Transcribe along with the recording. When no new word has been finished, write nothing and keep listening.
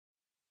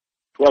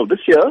Well, this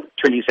year,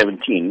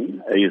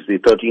 2017, is the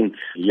 13th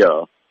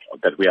year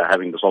that we are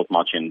having the Salt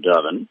March in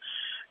Durban.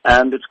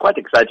 And it's quite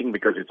exciting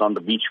because it's on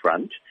the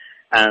beachfront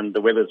and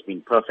the weather's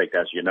been perfect,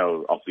 as you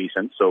know, of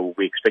recent. So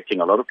we're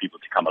expecting a lot of people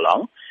to come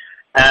along.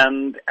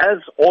 And as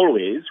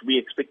always, we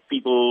expect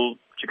people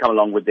to come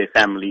along with their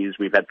families.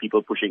 We've had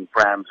people pushing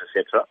prams,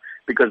 etc.,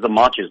 because the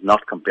march is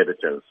not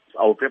competitive.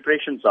 Our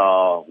preparations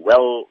are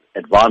well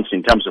advanced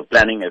in terms of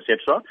planning,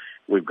 etc.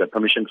 We've got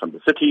permission from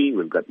the city.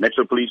 We've got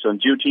Metro Police on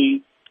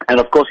duty. And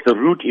of course, the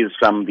route is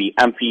from the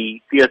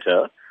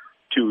amphitheater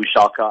to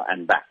Shaka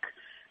and back.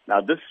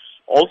 Now, this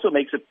also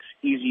makes it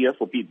easier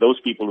for those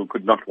people who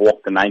could not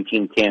walk the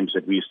 19 kms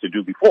that we used to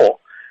do before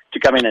to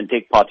come in and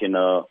take part in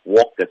a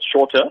walk that's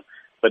shorter,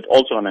 but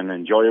also on an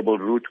enjoyable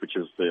route, which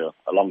is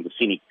along the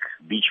scenic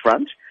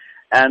beachfront,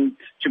 and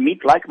to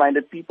meet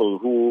like-minded people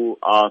who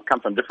come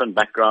from different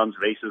backgrounds,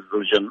 races,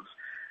 religions,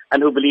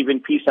 and who believe in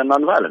peace and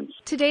non-violence.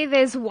 Today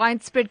there's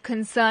widespread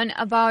concern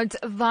about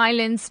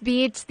violence,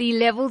 be it the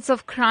levels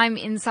of crime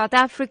in South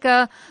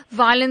Africa,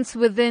 violence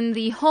within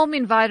the home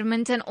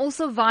environment, and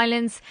also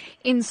violence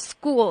in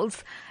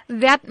schools.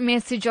 That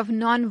message of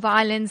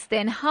non-violence,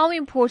 then, how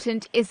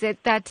important is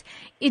it that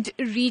it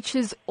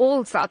reaches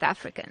all South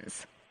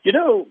Africans? You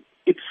know,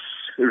 it's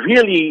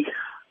really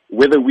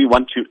whether we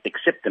want to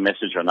accept the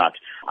message or not.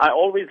 I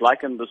always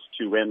liken this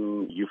to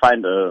when you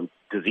find a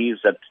disease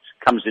that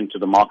comes into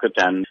the market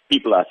and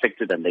people are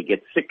affected and they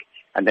get sick,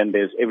 and then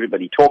there's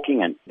everybody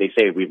talking and they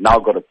say we've now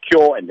got a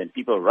cure, and then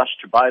people rush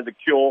to buy the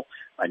cure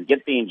and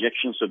get the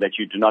injection so that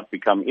you do not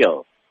become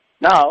ill.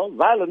 Now,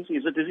 violence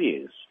is a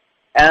disease,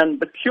 and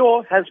the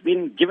cure has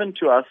been given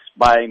to us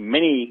by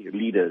many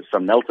leaders,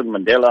 from Nelson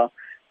Mandela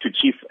to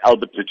Chief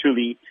Albert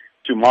Luthuli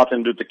to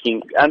Martin Luther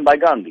King, and by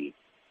Gandhi.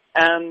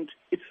 And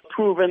it's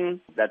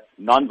proven that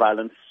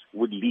non-violence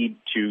would lead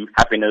to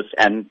happiness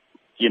and,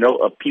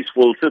 a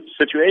peaceful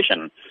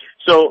situation.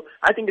 So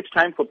I think it's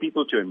time for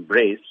people to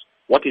embrace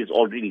what is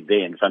already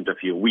there in front of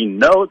you. We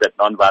know that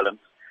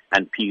non-violence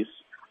and peace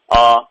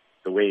are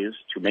the ways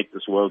to make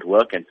this world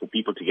work and for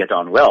people to get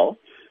on well,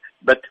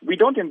 but we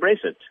don't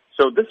embrace it.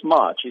 So this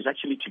march is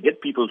actually to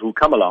get people who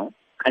come along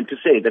and to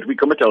say that we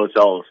commit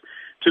ourselves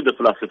to the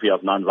philosophy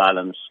of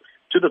non-violence,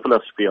 to the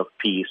philosophy of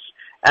peace,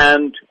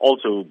 and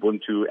also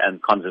Ubuntu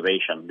and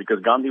conservation, because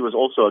Gandhi was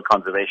also a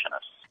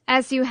conservationist.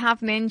 As you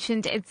have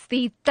mentioned, it's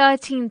the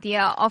 13th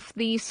year of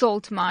the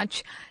Salt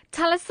March.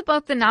 Tell us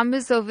about the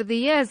numbers over the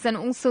years and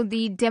also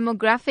the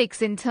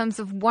demographics in terms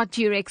of what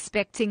you're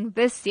expecting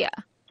this year.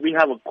 We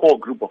have a core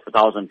group of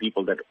 1,000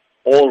 people that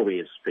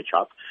always pitch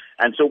up.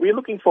 And so we're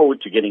looking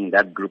forward to getting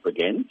that group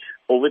again.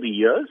 Over the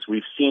years,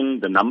 we've seen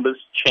the numbers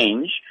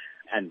change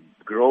and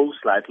grow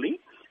slightly,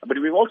 but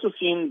we've also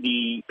seen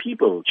the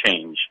people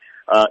change.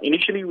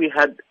 Initially, we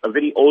had a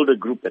very older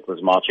group that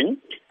was marching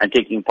and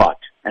taking part.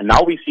 And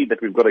now we see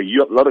that we've got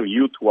a lot of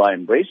youth who are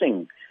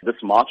embracing this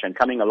march and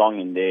coming along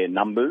in their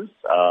numbers,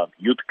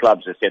 youth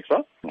clubs,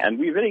 etc. And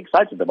we're very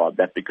excited about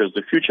that because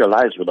the future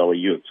lies with our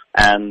youth.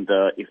 And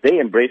if they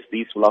embrace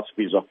these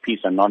philosophies of peace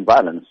and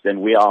non-violence,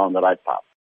 then we are on the right path.